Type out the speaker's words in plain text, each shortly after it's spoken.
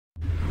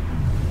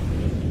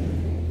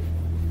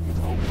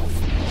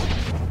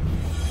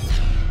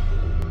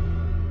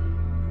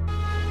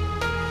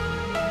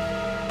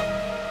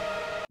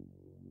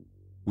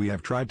We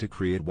have tried to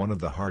create one of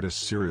the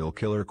hardest serial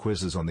killer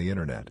quizzes on the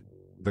internet.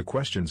 The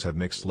questions have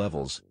mixed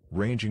levels,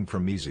 ranging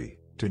from easy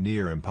to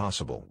near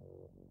impossible.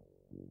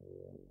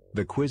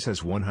 The quiz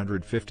has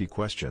 150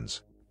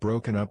 questions,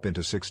 broken up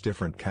into 6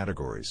 different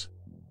categories.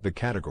 The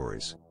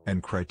categories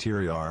and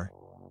criteria are: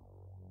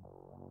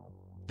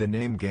 the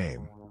name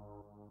game.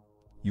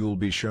 You will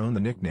be shown the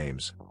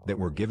nicknames that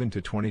were given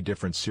to 20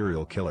 different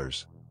serial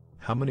killers.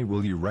 How many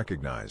will you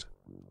recognize?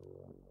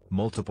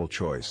 Multiple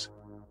choice.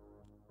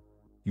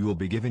 You will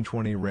be given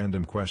 20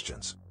 random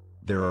questions.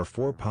 There are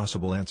 4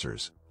 possible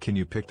answers. Can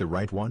you pick the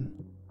right one?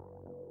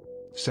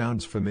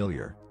 Sounds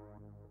familiar?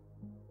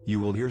 You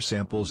will hear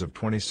samples of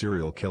 20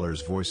 serial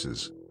killers'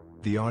 voices.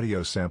 The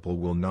audio sample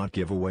will not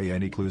give away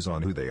any clues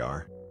on who they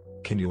are.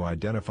 Can you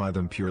identify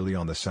them purely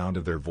on the sound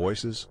of their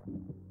voices?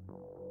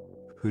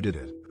 Who did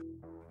it?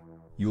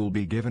 You will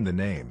be given the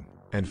name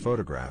and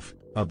photograph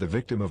of the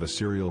victim of a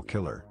serial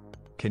killer.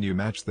 Can you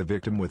match the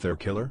victim with their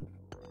killer?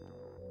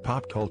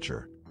 Pop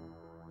culture.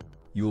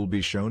 You will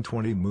be shown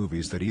 20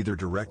 movies that either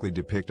directly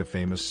depict a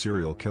famous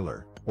serial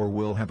killer, or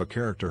will have a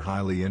character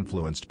highly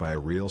influenced by a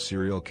real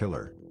serial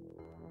killer.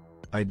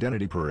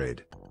 Identity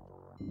parade.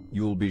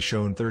 You will be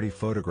shown 30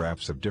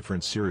 photographs of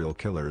different serial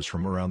killers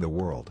from around the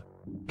world.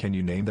 Can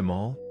you name them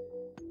all?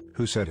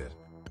 Who said it?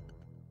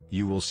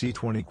 You will see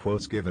 20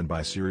 quotes given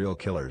by serial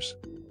killers.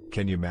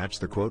 Can you match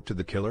the quote to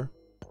the killer?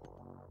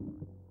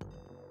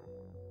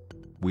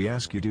 We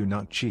ask you do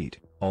not cheat,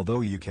 although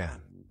you can,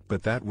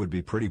 but that would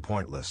be pretty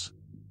pointless.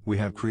 We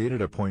have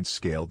created a points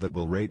scale that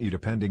will rate you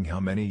depending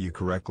how many you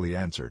correctly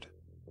answered.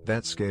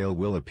 That scale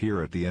will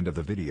appear at the end of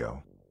the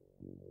video.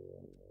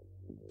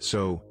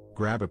 So,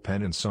 grab a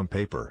pen and some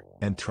paper,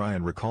 and try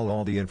and recall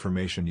all the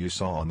information you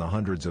saw on the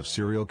hundreds of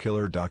serial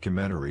killer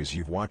documentaries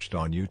you've watched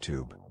on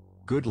YouTube.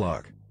 Good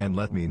luck, and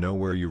let me know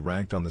where you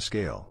ranked on the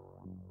scale.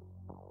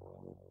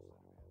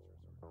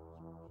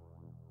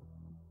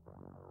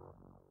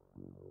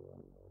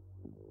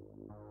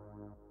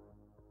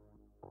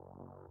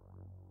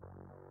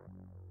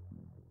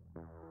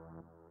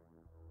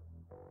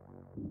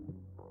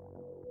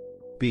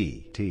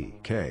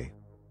 BTK.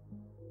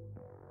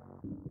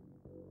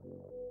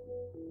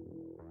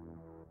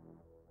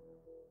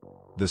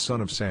 The Son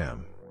of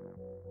Sam.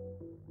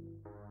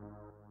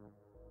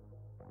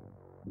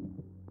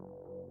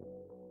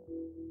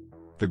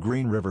 The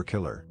Green River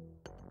Killer.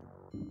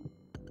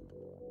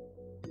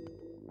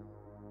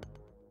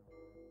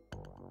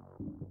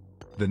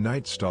 The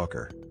Night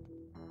Stalker.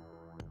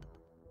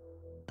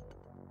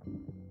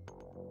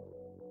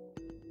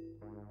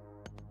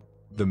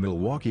 The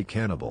Milwaukee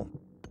Cannibal.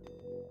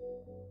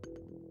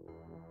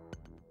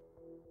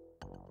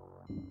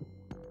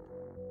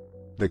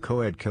 The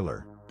Co-ed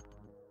Killer.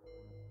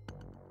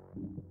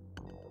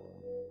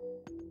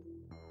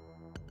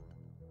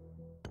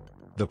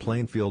 The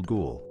Plainfield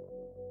Ghoul.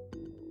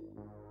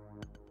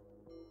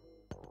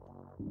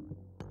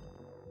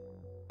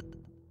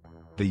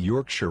 The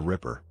Yorkshire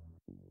Ripper.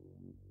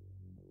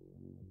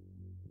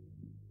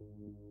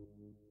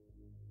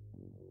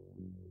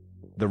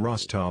 The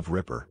Rostov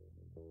Ripper.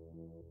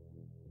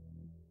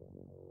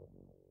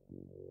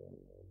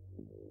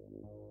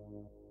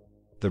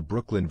 The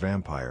Brooklyn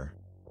Vampire.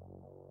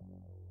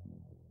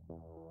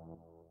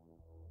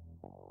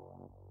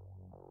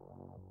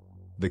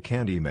 The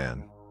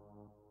Candyman.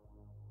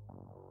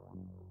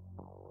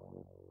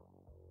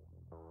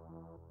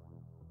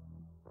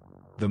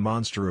 The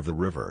Monster of the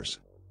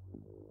Rivers.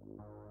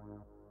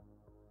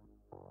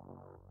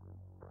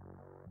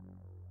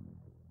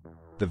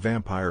 The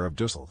Vampire of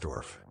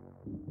Dusseldorf.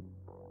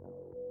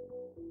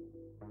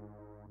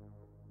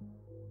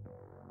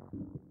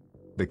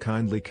 The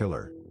Kindly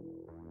Killer.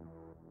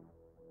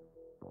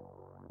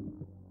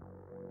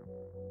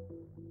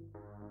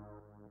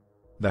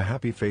 The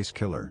Happy Face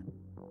Killer.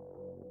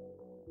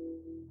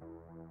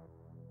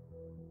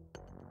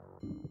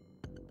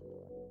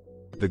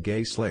 The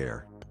Gay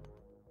Slayer.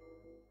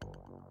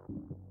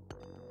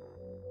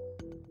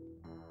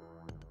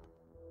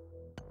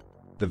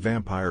 The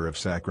Vampire of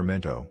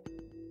Sacramento.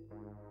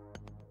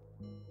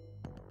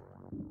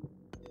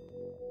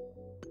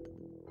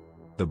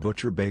 The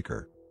Butcher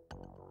Baker.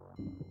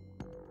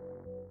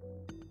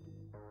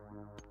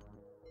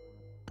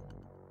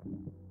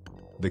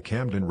 The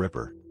Camden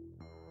Ripper.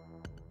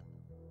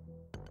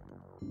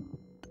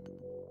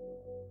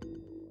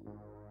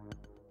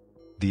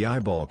 The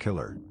Eyeball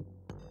Killer.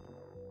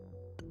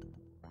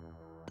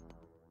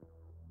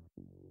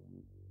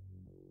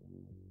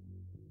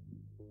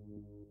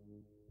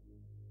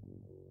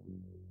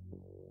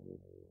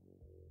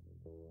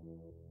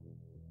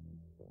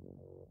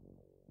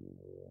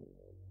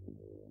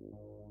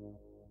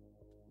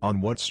 On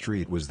what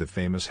street was the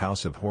famous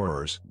House of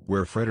Horrors,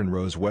 where Fred and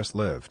Rose West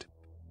lived?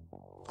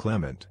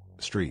 Clement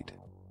Street.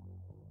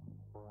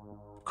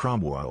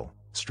 Cromwell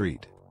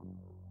Street.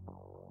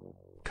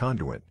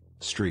 Conduit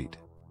Street.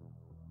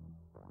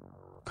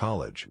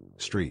 College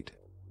Street.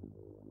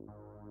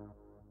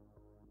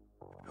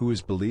 Who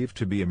is believed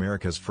to be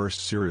America's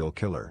first serial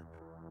killer?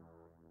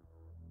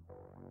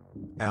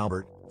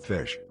 Albert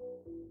Fish.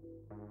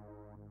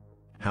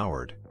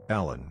 Howard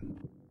Allen.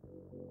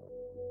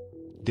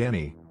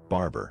 Danny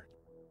Barber.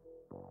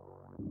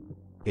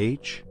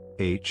 H.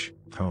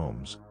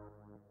 Holmes,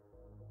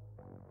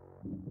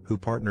 who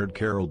partnered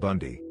Carol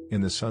Bundy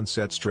in the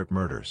Sunset Strip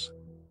murders.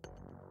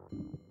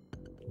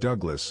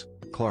 Douglas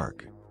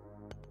Clark.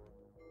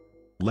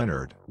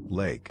 Leonard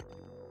Lake.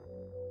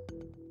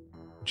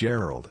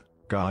 Gerald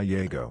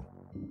Gallego.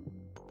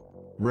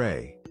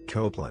 Ray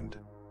Copeland.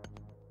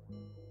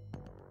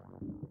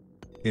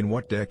 In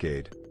what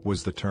decade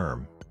was the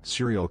term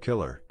serial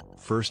killer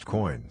first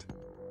coined?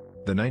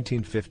 The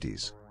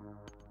 1950s,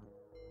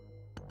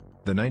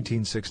 the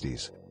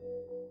 1960s,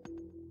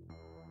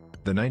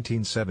 the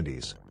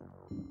 1970s,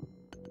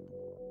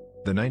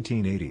 the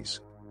 1980s.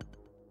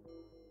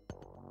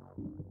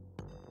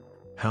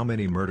 How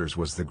many murders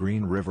was the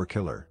Green River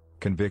Killer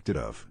convicted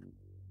of?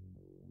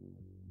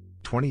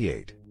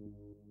 28,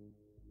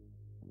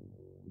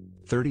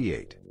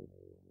 38,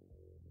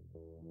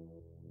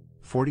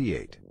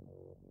 48,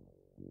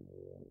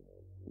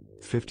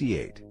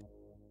 58.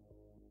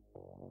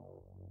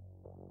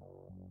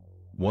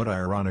 What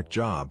ironic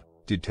job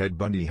did Ted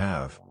Bundy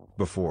have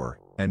before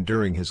and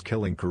during his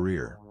killing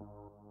career?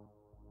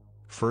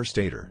 First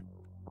aider,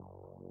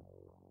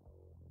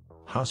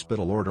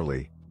 hospital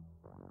orderly,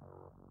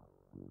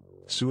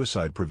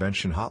 suicide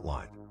prevention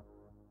hotline,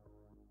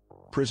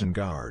 prison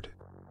guard.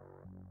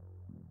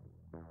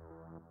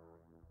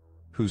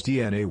 Whose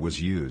DNA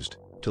was used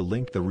to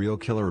link the real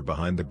killer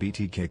behind the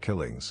BTK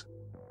killings?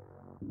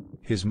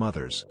 His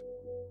mother's,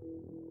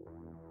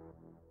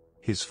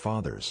 his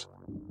father's,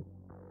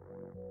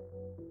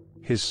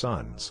 his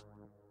sons,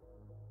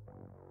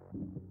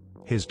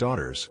 his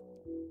daughters.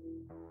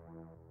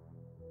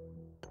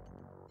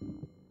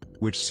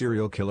 Which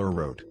serial killer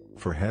wrote,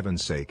 "For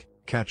heaven's sake,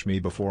 catch me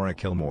before I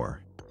kill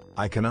more.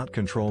 I cannot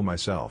control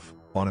myself,"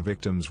 on a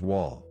victim's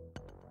wall?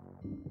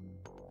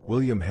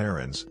 William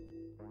Herons,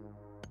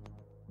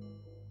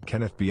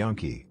 Kenneth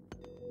Bianchi,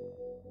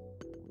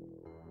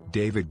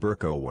 David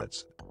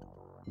Berkowitz,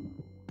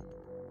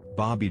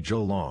 Bobby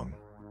Joe Long.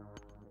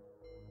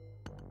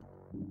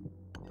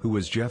 Who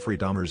was Jeffrey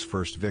Dahmer's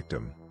first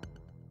victim?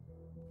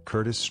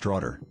 Curtis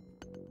Straughter,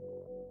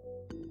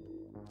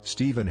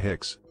 Stephen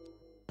Hicks,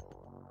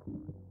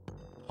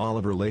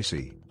 Oliver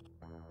Lacey,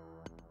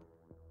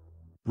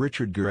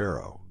 Richard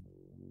Guerrero.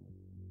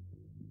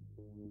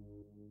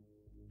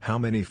 How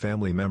many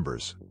family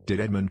members did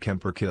Edmund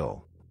Kemper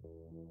kill?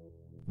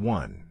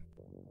 1,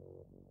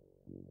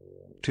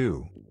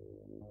 2,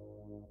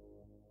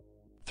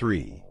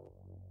 3,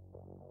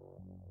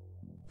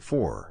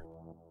 4.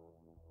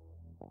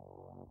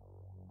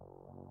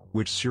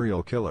 Which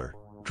serial killer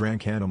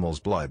drank animals'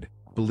 blood,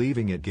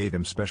 believing it gave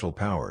him special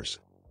powers?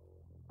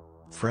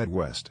 Fred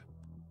West,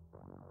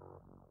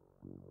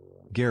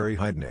 Gary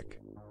Heidnik,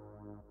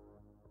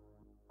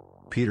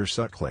 Peter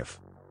Sutcliffe,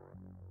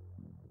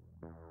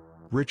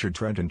 Richard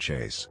Trenton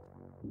Chase.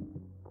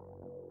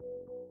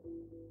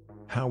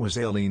 How was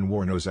Aileen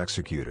Wuornos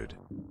executed?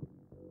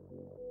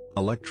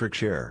 Electric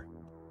chair,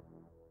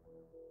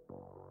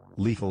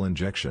 lethal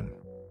injection,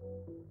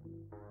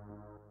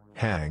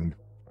 hanged,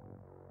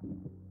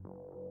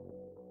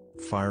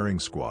 firing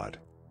squad.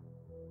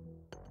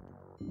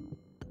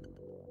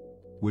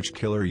 Which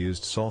killer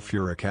used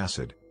sulfuric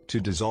acid to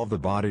dissolve the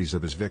bodies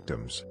of his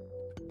victims?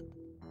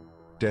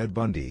 Ted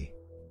Bundy,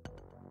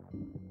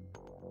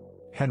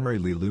 Henry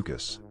Lee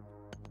Lucas,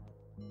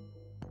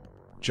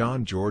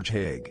 John George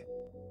Haig,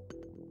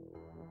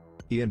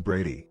 Ian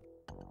Brady.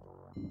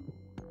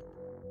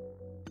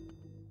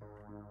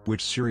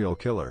 Which serial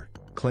killer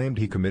claimed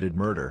he committed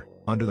murder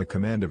under the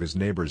command of his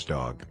neighbor's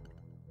dog?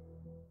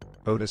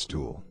 Otis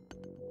Toole,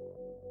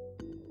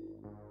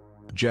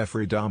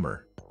 Jeffrey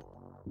Dahmer,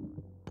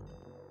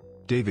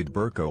 David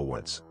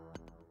Berkowitz,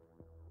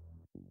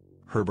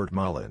 Herbert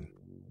Malin.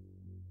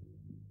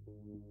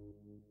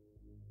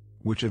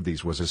 Which of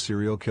these was a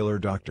serial killer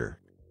doctor?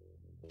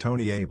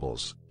 Tony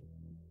Abels,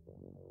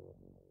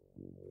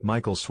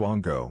 Michael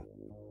Swango,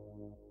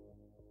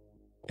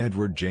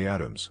 Edward J.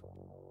 Adams,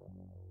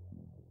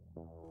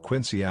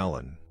 Quincy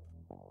Allen.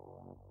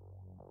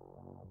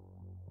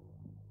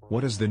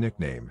 What is the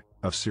nickname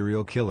of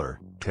serial killer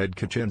Ted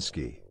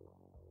Kaczynski?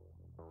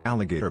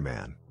 Alligator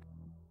Man,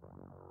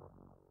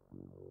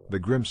 the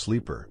Grim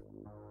Sleeper,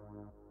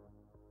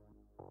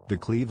 the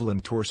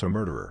Cleveland Torso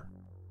Murderer,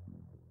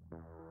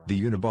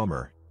 the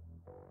Unabomber.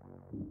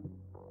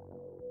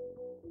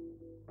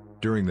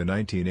 During the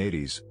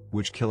 1980s,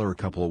 which killer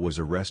couple was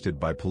arrested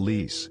by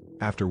police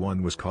after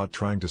one was caught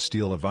trying to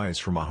steal a vise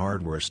from a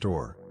hardware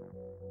store?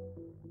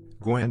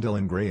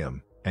 Gwendolyn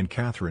Graham and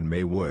Catherine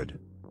May Wood,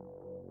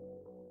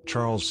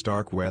 Charles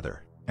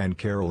Starkweather and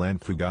Carol Ann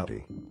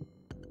Fugate,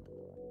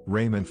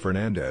 Raymond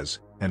Fernandez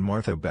and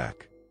Martha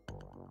Beck,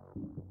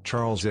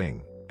 Charles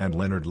Ng and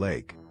Leonard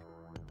Lake.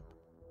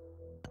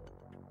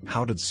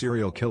 How did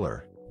serial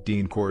killer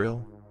Dean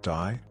Corriel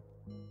die?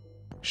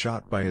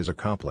 Shot by his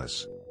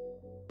accomplice.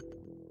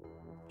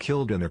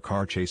 Killed in a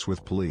car chase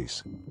with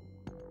police.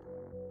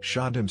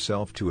 Shot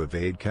himself to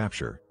evade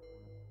capture.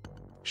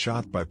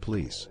 Shot by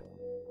police.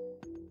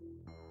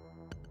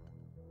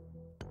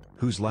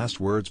 whose last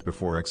words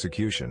before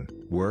execution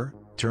were,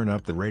 "Turn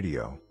up the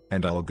radio,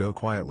 and I'll go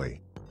quietly."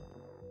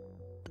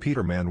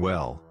 Peter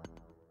Manuel,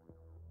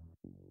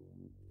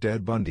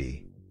 Ted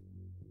Bundy,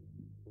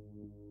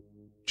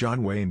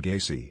 John Wayne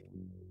Gacy,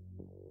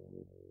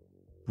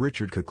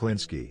 Richard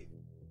Kuklinski.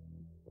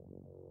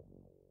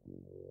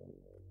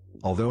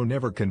 Although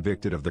never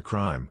convicted of the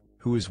crime,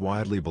 who is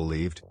widely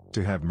believed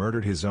to have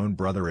murdered his own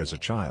brother as a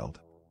child.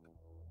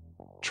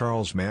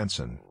 Charles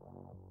Manson,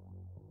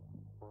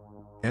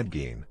 Ed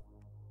Gein,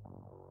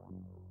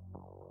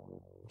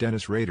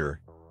 Dennis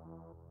Rader,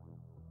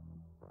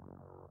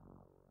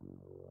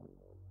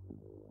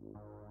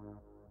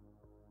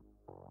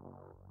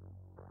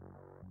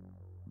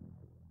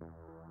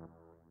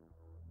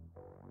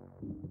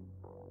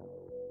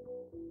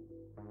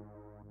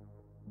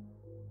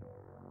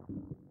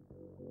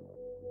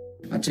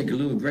 I take a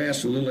little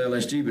grass, a little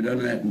LSD, but none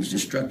of that was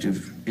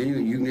destructive.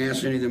 Anyway, you can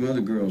ask any of them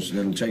other girls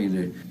that'll tell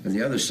you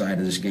the other side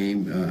of this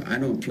game. I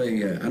don't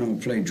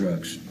play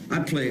drugs. I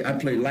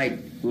play light,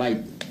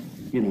 light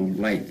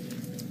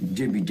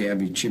dibby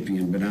dabby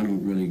chipping, but I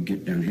don't really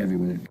get down heavy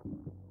with it.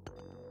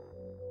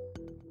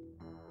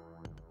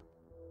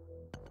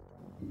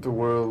 The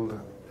world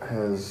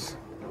has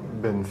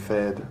been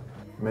fed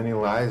many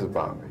lies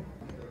about me.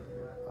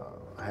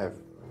 I have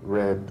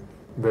read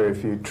very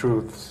few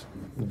truths.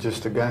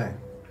 Just a guy.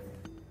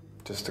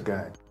 Just a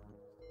guy.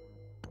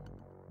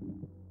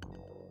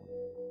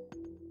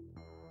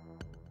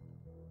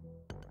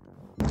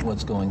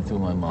 What's going through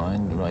my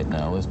mind right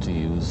now is to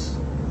use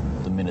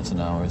the minutes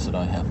and hours that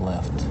I have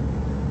left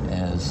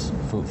as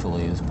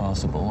fruitfully as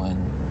possible and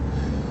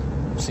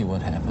see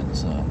what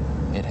happens.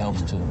 It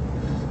helps to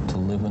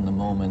live in the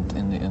moment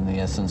in the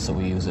essence that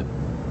we use it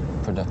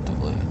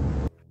productively.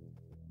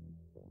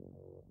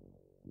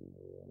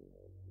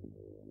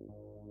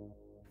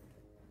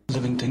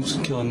 Living things,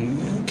 killing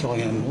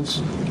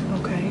animals.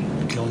 Okay.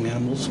 Killing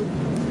animals.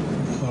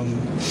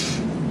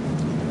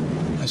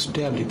 I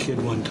stabbed a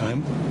kid one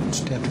time.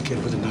 Stabbed a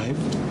kid with a knife.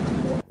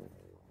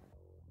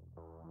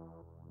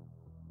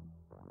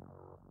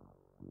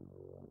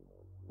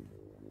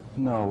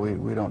 No,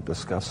 we don't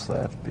discuss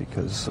that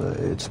because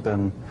it's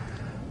been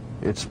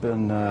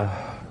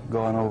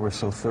gone over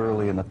so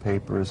thoroughly in the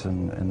papers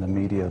and the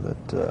media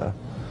that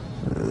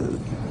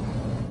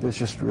there's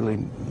just really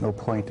no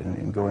point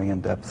in going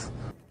in depth.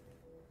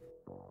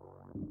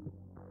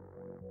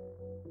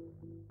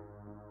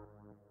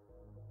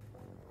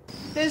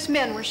 Those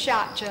men were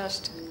shot,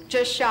 just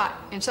shot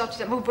in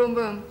something, boom, boom,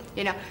 boom.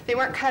 You know, they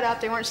weren't cut up,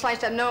 they weren't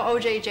sliced up, no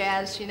OJ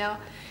jazz, you know.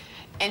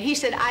 And he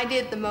said, I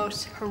did the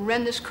most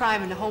horrendous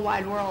crime in the whole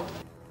wide world.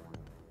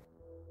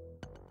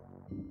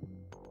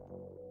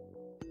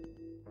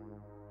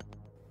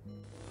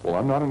 Well,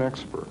 I'm not an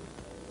expert.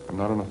 I'm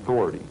not an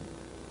authority.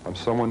 I'm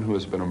someone who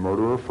has been a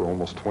murderer for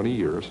almost 20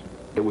 years.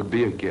 It would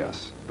be a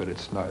guess, but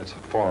it's not. It's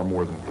far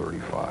more than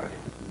 35.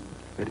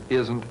 It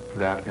isn't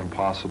that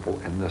impossible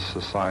in this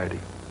society.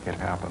 It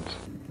happens.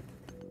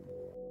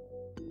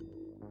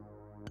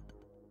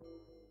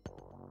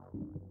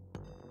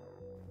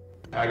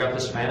 I got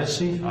this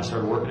fantasy. I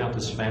started working out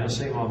this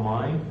fantasy in my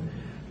mind,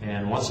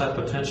 and once that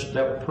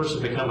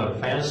person become a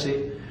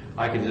fantasy,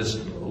 I could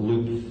just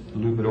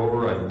loop it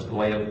over. I'd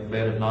lay in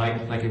bed at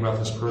night thinking about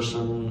this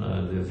person,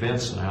 the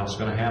events, and how it's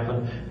going to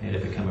happen, and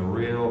it became a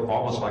real,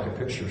 almost like a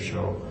picture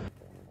show.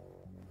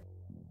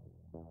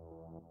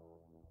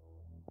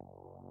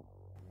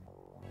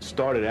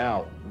 Started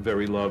out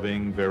very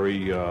loving,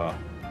 very,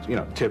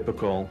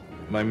 typical.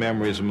 My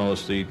memories are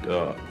mostly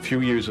a few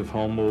years of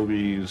home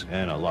movies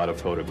and a lot of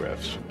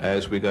photographs.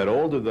 As we got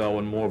older, though,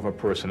 and more of our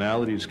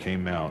personalities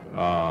came out,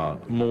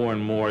 more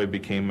and more it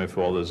became my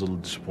father's little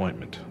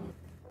disappointment.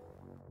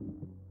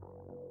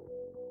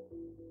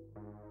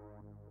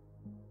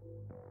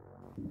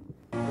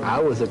 I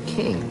was a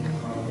king.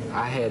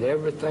 I had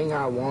everything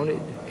I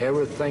wanted,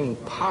 everything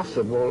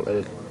possible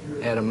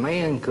that a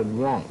man could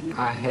want.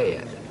 I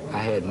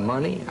had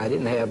money I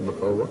didn't have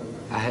before.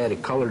 I had a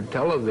colored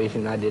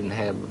television I didn't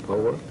have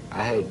before.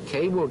 I had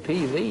cable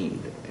TV,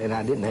 and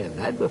I didn't have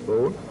that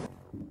before.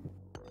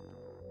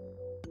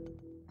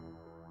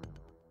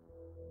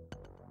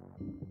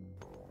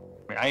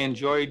 I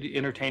enjoyed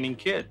entertaining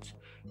kids.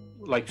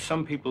 Like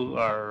some people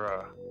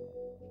are,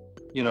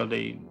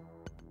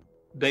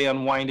 they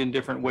unwind in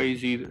different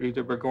ways,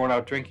 either we're going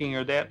out drinking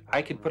or that.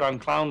 I could put on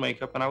clown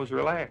makeup and I was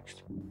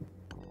relaxed.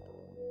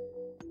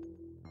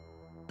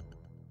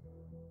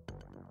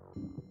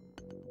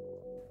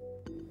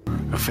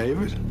 A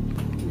favorite?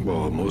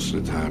 Well, most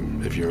of the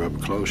time, if you're up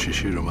close, you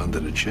shoot him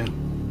under the chin.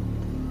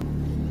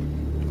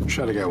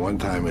 Shot a guy one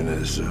time in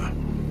his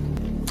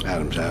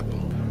Adam's apple.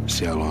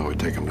 See how long it would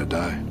take him to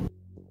die.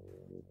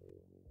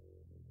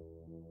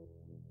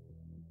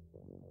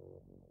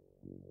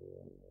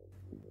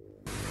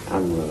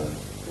 I'm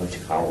what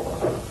you call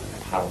a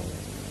power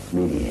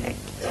maniac.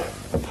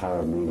 A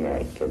power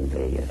maniac can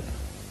be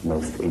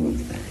most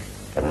anything,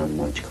 but I'm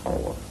what you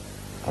call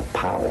a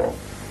power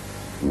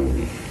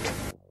maniac.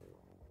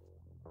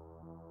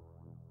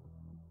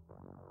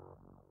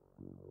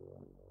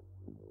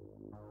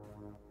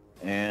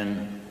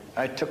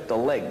 I took the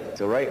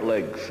right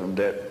leg from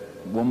that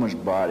woman's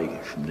body,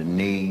 from the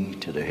knee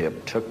to the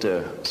hip, took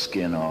the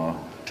skin off,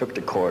 took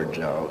the cords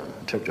out,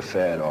 took the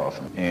fat off,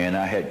 and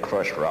I had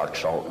crushed rock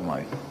salt in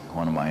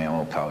one of my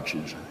ammo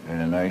pouches,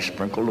 and I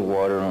sprinkled the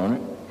water on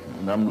it,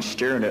 and I'm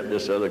staring at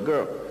this other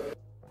girl.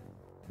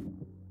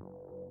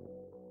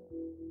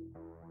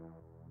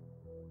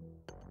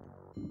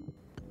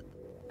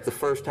 The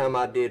first time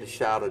I did a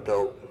shot of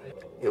dope,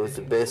 it was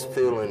the best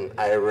feeling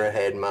I ever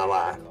had in my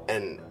life.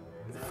 And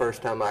the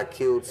first time I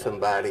killed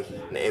somebody,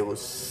 it was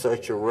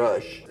such a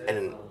rush,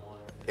 and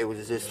it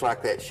was just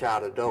like that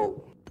shot of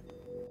dope.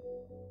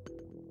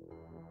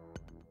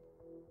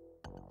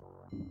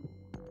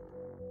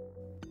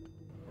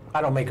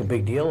 I don't make a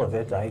big deal of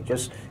it. I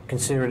just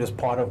consider it as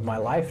part of my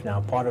life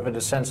now, part of it, in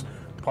a sense,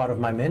 part of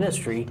my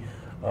ministry.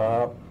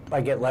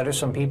 I get letters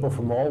from people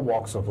from all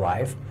walks of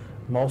life.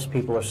 Most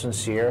people are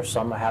sincere.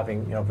 Some are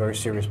having, very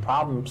serious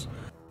problems.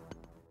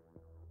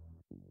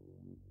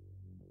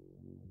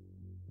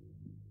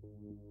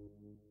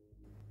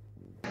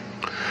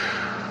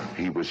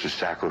 He was a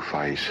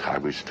sacrifice. I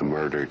was to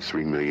murder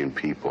 3 million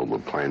people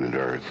on planet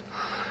Earth.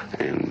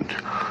 And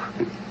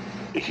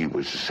he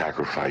was a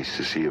sacrifice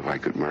to see if I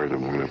could murder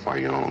one of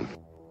my own.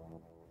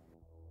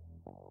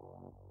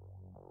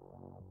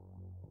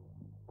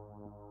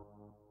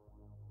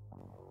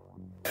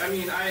 I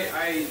mean,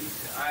 I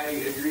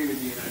agree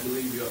with you, and I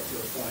believe you up to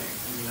a point.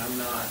 I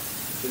mean,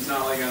 it's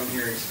not like I'm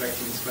here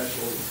expecting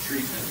special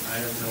treatment. I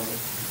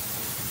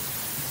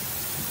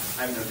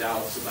have no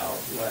doubts about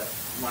what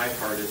my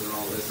part is in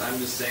all this. I'm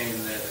just saying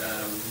that,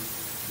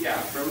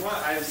 from what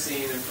I've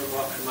seen and from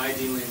what my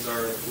dealings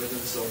are with him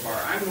so far,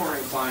 I'm more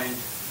inclined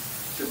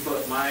to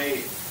put my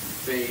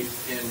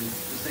faith in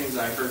the things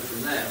I've heard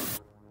from them.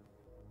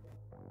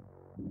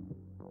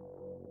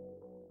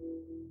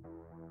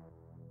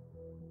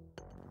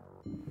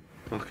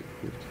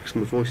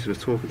 Some voices were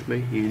talking to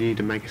me. You need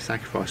to make a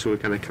sacrifice, or we're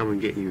going to come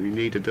and get you. You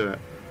need to do it.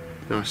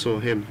 And I saw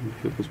him.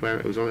 It was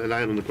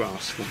laying on the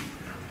grass,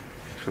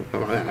 like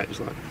that. It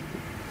was like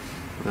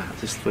that,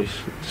 just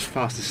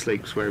fast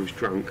asleep, where he was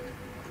drunk.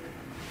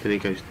 And he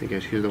goes,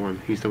 "He's the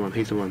one. He's the one.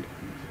 He's the one.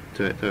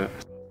 Do it. Do it."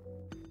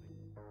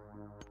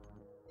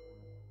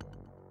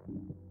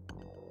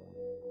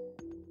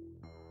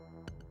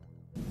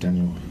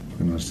 Daniel,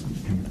 when I was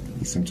him,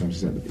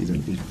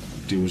 he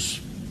deals.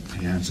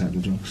 He hands out the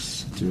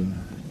drugs to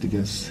the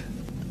guests.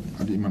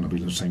 It might not be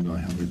the same guy,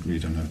 I really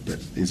don't know, but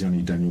he's the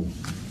only Daniel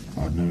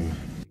I know.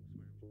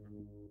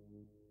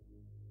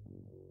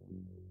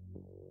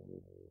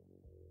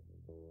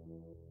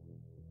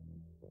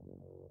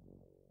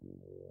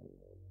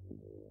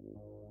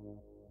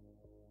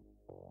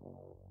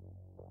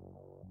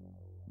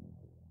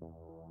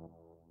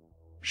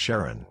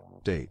 Sharon,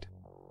 date.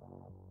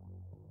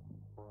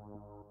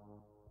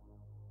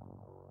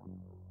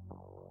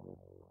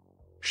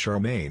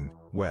 Charmaine,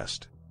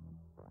 West.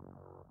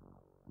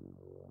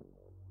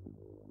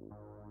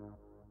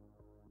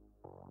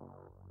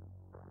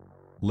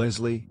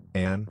 Leslie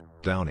Ann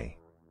Downey.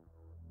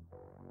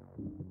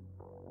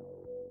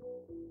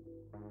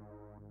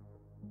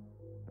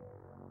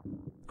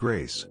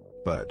 Grace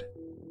Bud.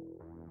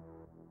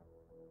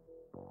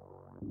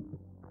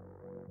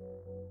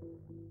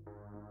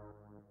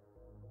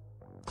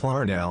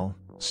 Clarnell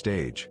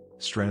Stage,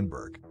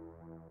 Strandberg.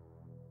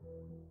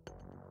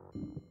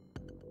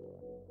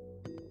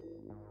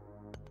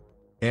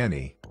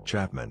 Annie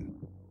Chapman.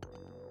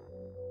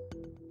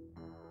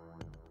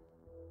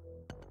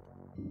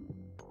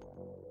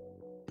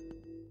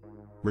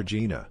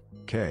 Regina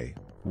K.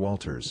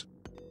 Walters.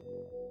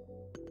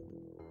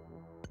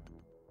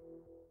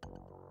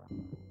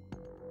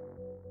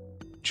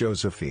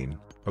 Josephine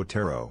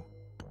Otero.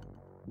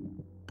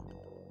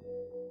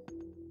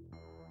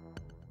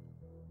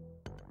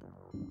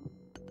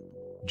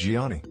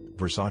 Gianni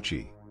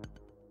Versace.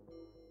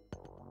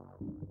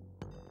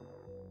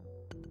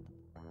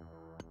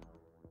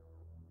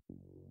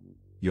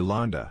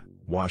 Yolanda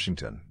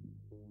Washington.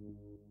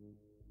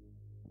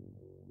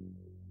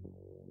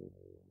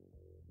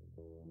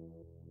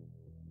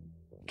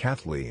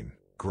 Kathleen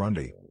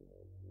Grundy.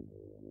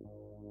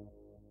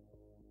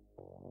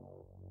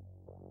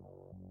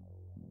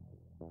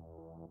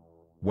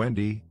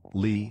 Wendy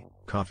Lee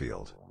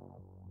Caulfield.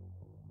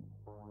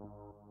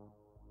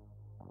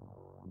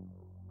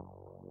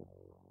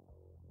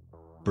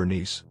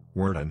 Bernice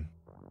Worden.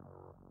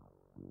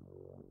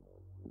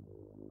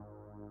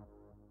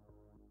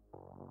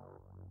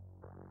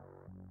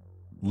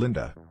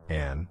 Linda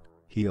Ann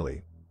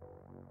Healy.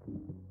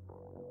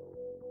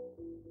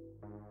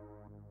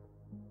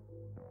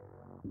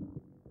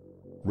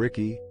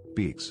 Ricky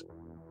Beeks.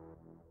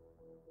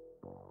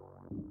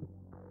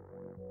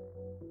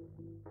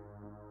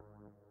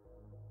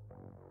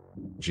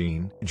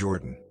 Jean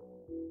Jordan.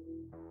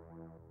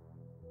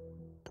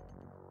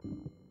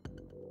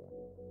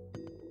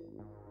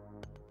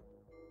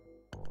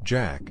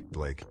 Jack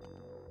Blake.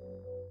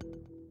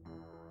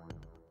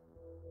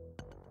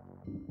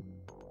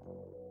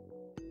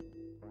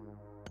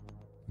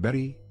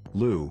 Betty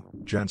Lou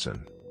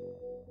Jensen.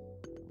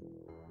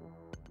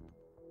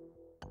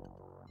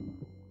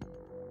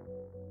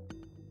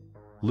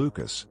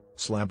 Lukas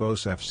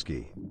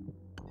Slabosevsky.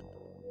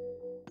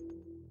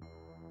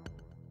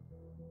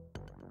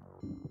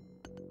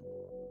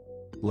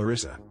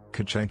 Larissa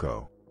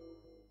Kachenko.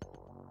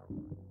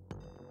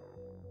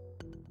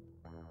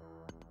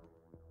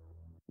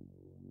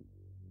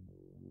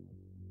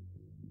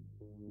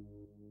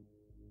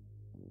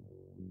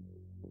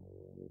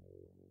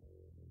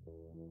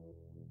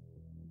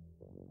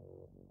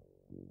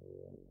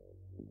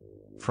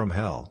 From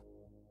Hell.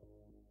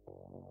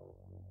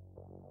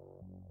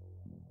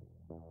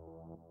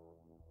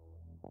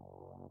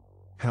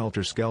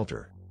 Helter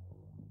Skelter.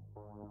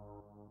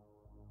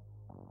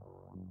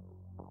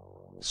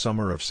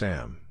 Summer of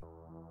Sam.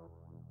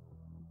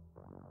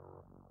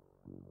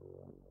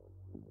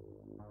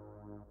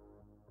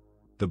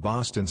 The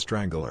Boston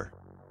Strangler.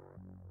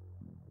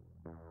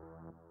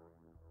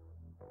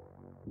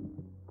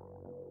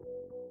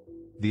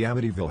 The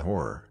Amityville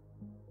Horror.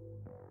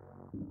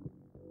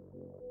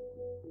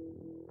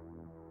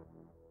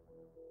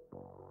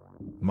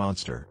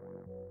 Monster.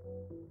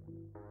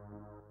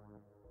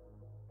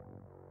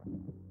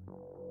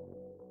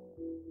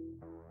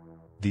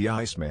 The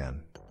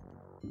Iceman.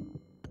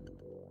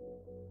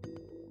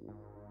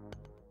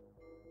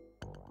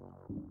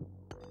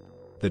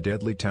 The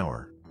Deadly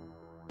Tower.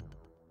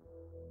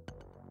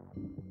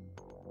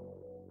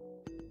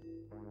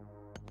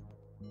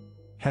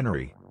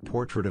 Henry,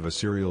 Portrait of a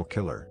Serial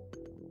Killer.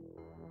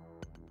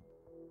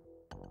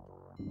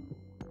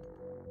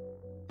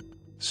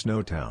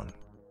 Snowtown.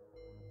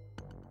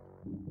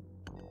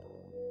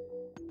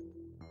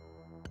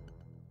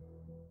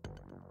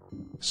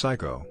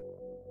 Psycho.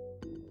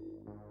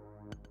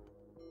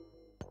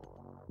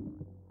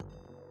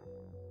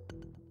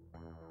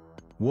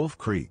 Wolf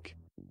Creek.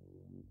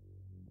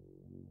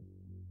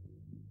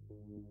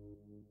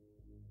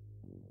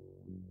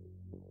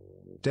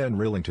 Dan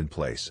Rillington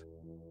Place.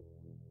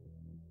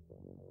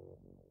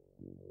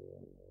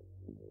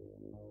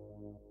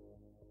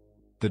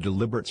 The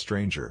Deliberate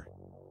Stranger.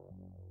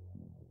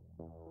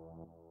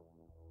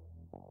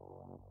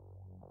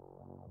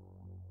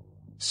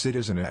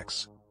 Citizen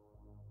X.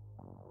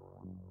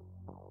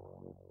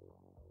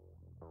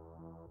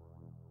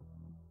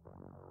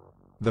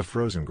 The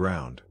Frozen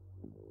Ground.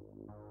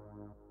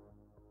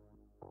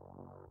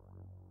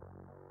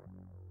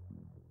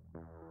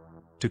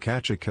 To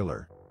Catch a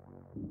Killer.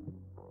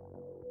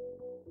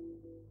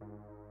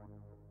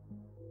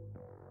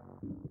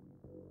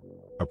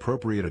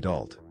 Appropriate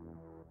Adult.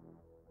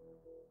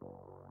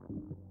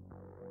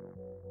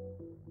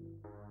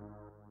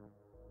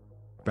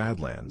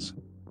 Badlands.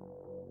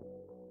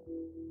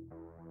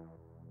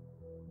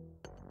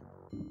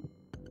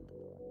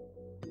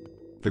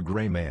 The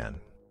Gray Man.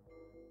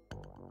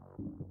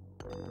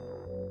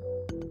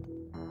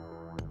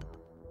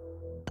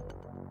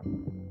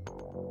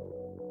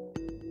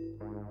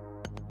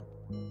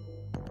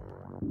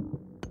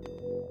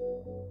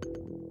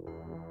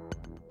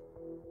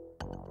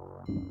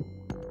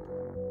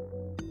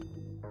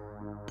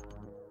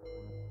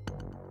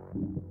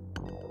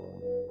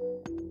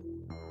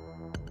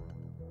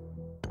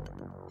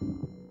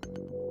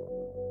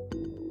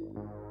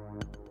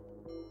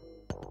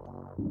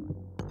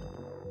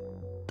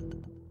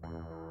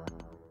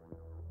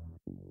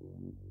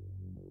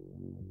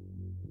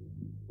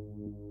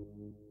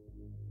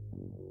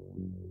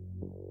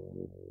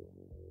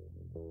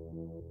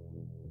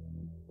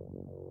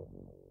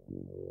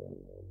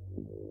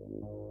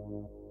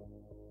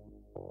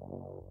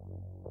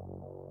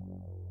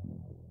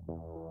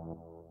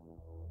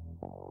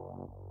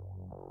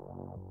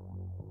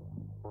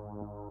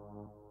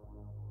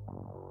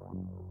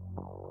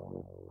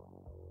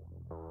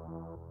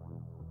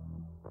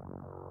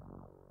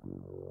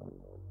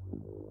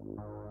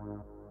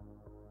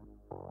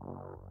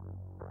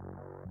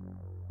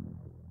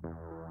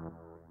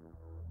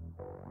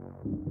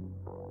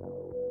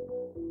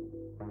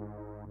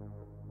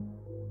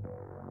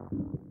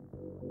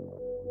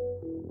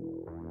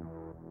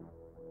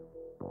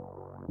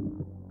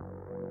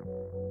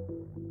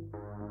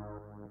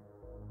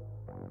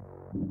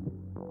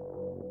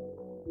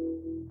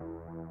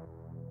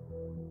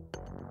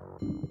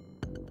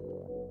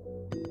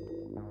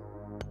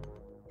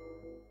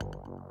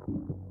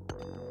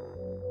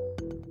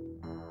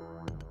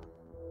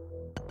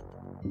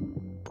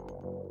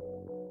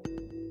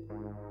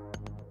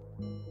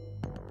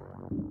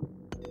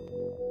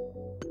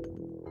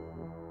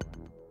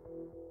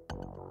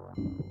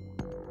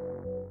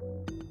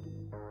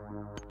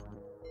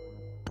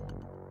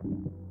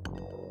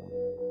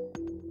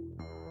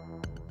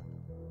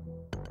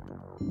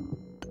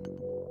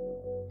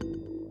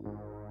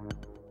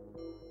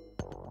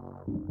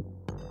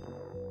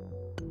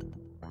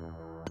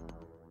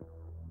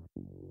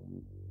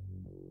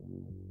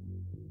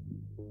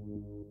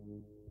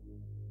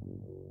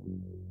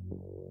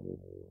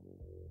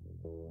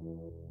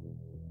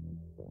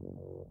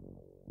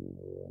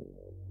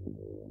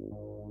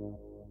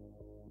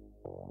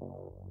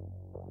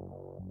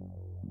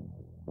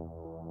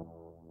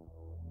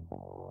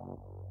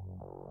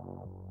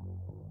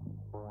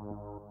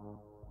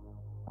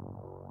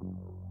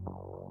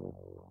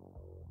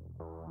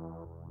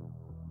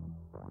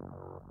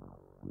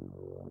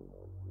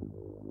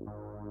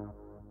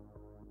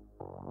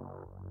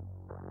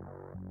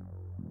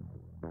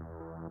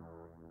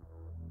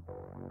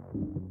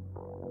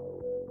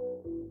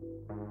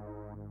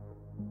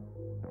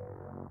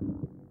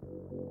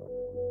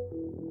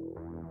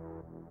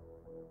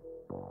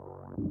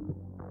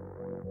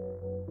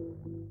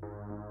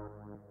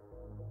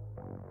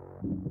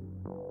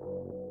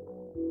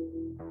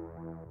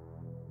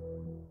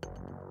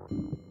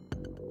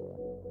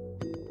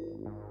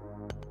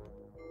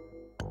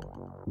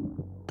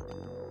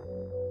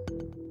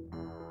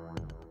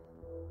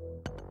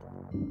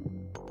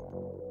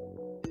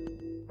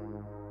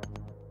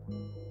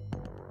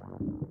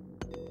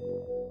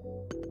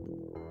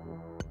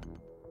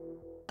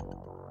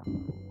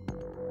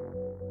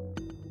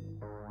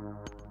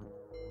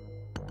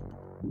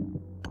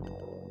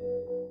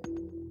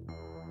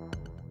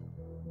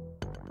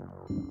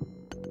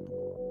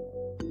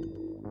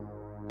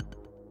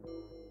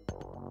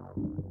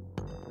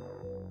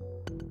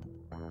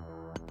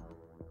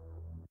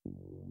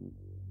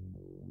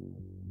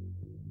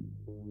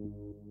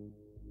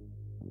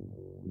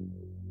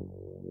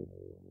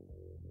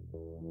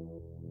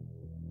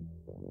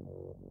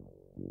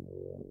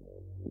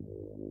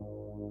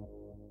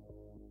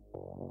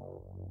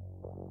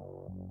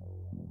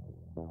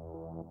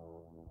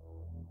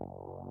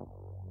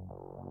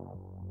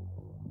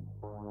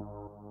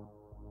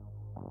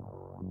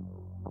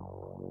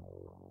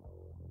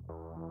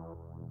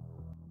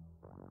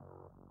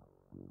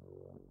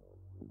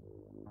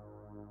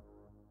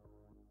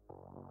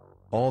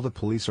 All the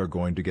police are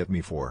going to get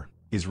me for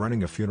is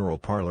running a funeral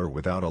parlor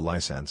without a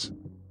license.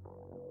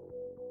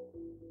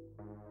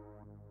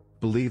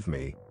 Believe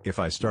me, if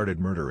I started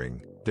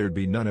murdering, there'd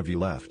be none of you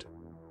left.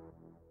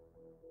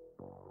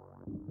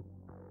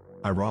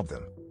 I robbed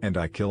them, and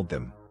I killed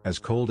them, as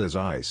cold as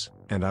ice,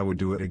 and I would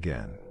do it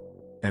again.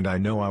 And I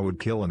know I would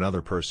kill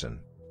another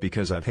person,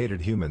 because I've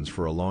hated humans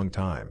for a long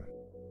time.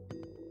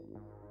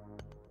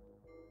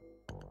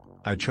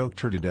 I choked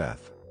her to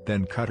death,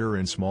 then cut her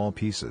in small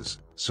pieces,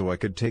 so I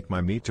could take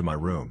my meat to my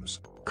rooms,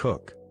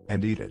 cook,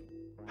 and eat it.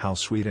 How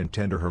sweet and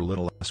tender her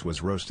little ass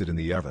was roasted in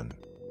the oven.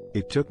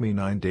 It took me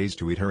 9 days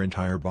to eat her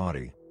entire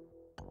body.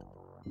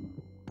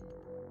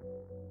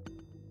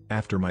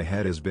 After my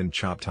head has been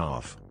chopped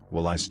off,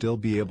 will I still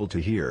be able to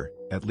hear,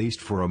 at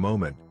least for a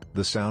moment,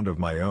 the sound of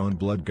my own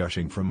blood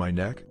gushing from my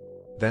neck?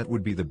 That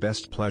would be the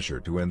best pleasure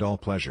to end all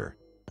pleasure.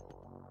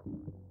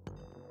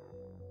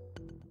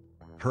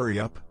 Hurry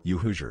up, you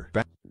Hoosier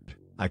bastard.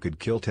 I could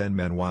kill 10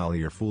 men while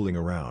you're fooling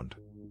around.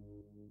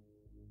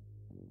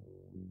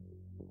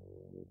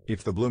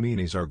 If the Blue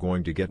Meanies are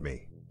going to get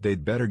me,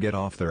 they'd better get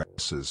off their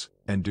asses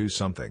and do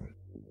something.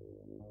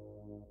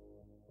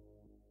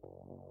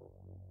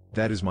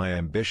 That is my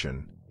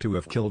ambition, to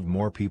have killed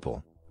more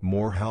people,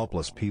 more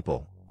helpless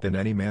people, than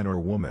any man or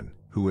woman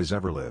who has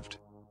ever lived.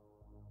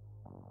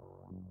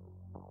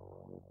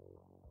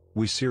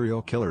 We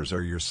serial killers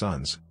are your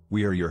sons,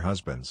 we are your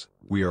husbands,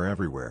 we are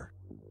everywhere.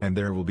 And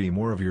there will be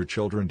more of your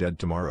children dead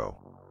tomorrow.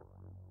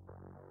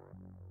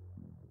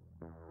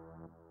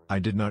 I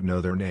did not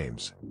know their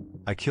names.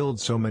 I killed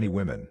so many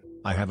women,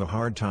 I have a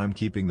hard time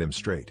keeping them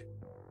straight.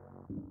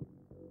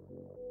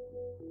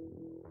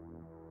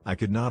 I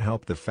could not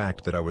help the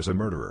fact that I was a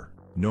murderer,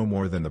 no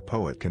more than the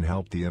poet can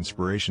help the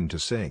inspiration to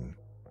sing.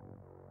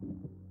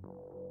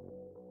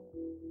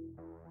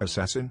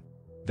 Assassin?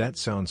 That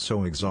sounds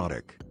so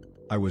exotic.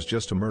 I was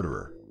just a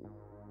murderer.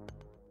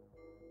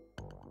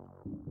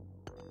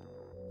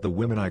 The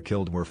women I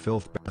killed were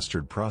filth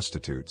bastard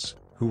prostitutes,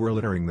 who were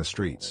littering the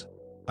streets.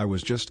 I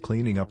was just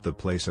cleaning up the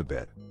place a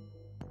bit.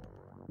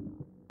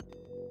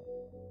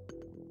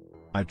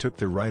 I took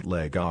the right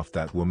leg off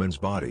that woman's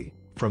body,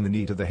 from the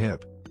knee to the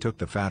hip, took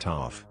the fat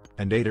off,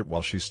 and ate it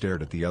while she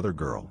stared at the other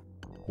girl.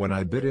 When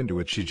I bit into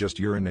it, she just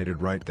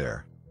urinated right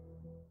there.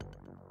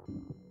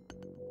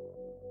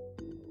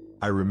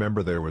 I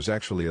remember there was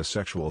actually a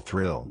sexual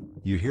thrill.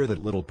 You hear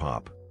that little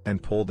pop,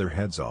 and pull their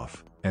heads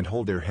off, and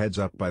hold their heads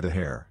up by the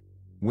hair.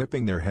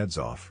 Whipping their heads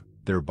off,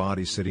 their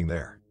bodies sitting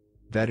there.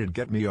 That'd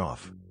get me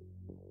off.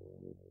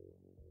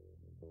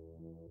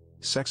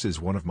 Sex is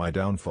one of my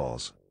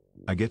downfalls.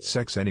 I get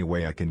sex any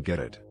way I can get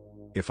it.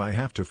 If I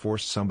have to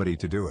force somebody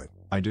to do it,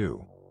 I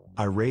do.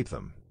 I rape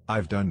them,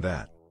 I've done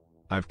that.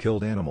 I've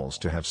killed animals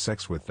to have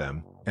sex with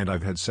them, and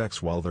I've had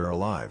sex while they're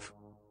alive.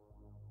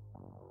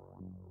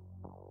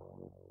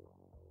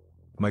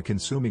 My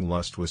consuming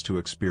lust was to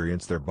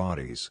experience their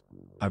bodies.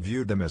 I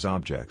viewed them as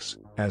objects,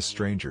 as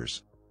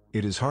strangers.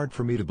 It is hard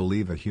for me to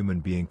believe a human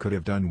being could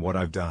have done what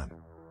I've done.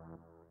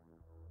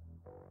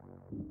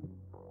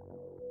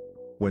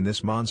 When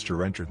this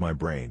monster entered my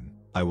brain,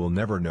 I will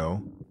never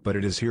know, but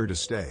it is here to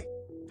stay.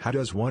 How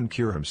does one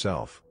cure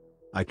himself?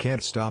 I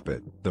can't stop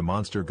it. The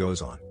monster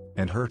goes on,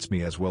 and hurts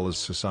me as well as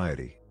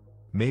society.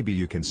 Maybe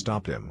you can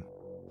stop him.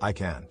 I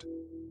can't.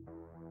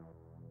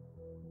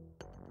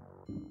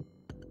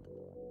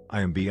 I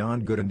am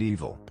beyond good and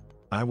evil.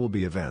 I will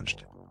be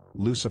avenged.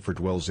 Lucifer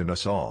dwells in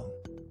us all.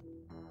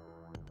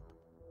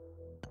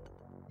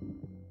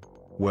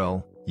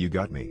 Well, you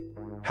got me.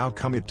 How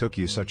come it took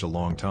you such a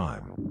long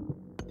time?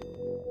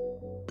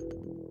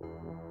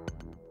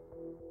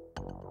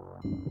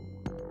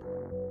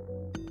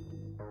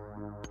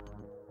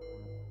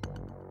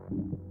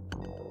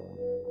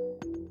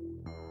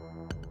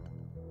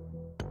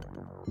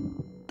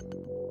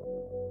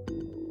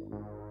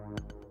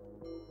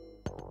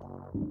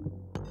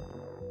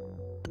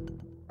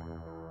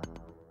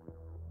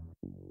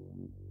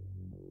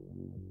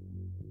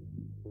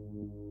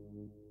 Thank you.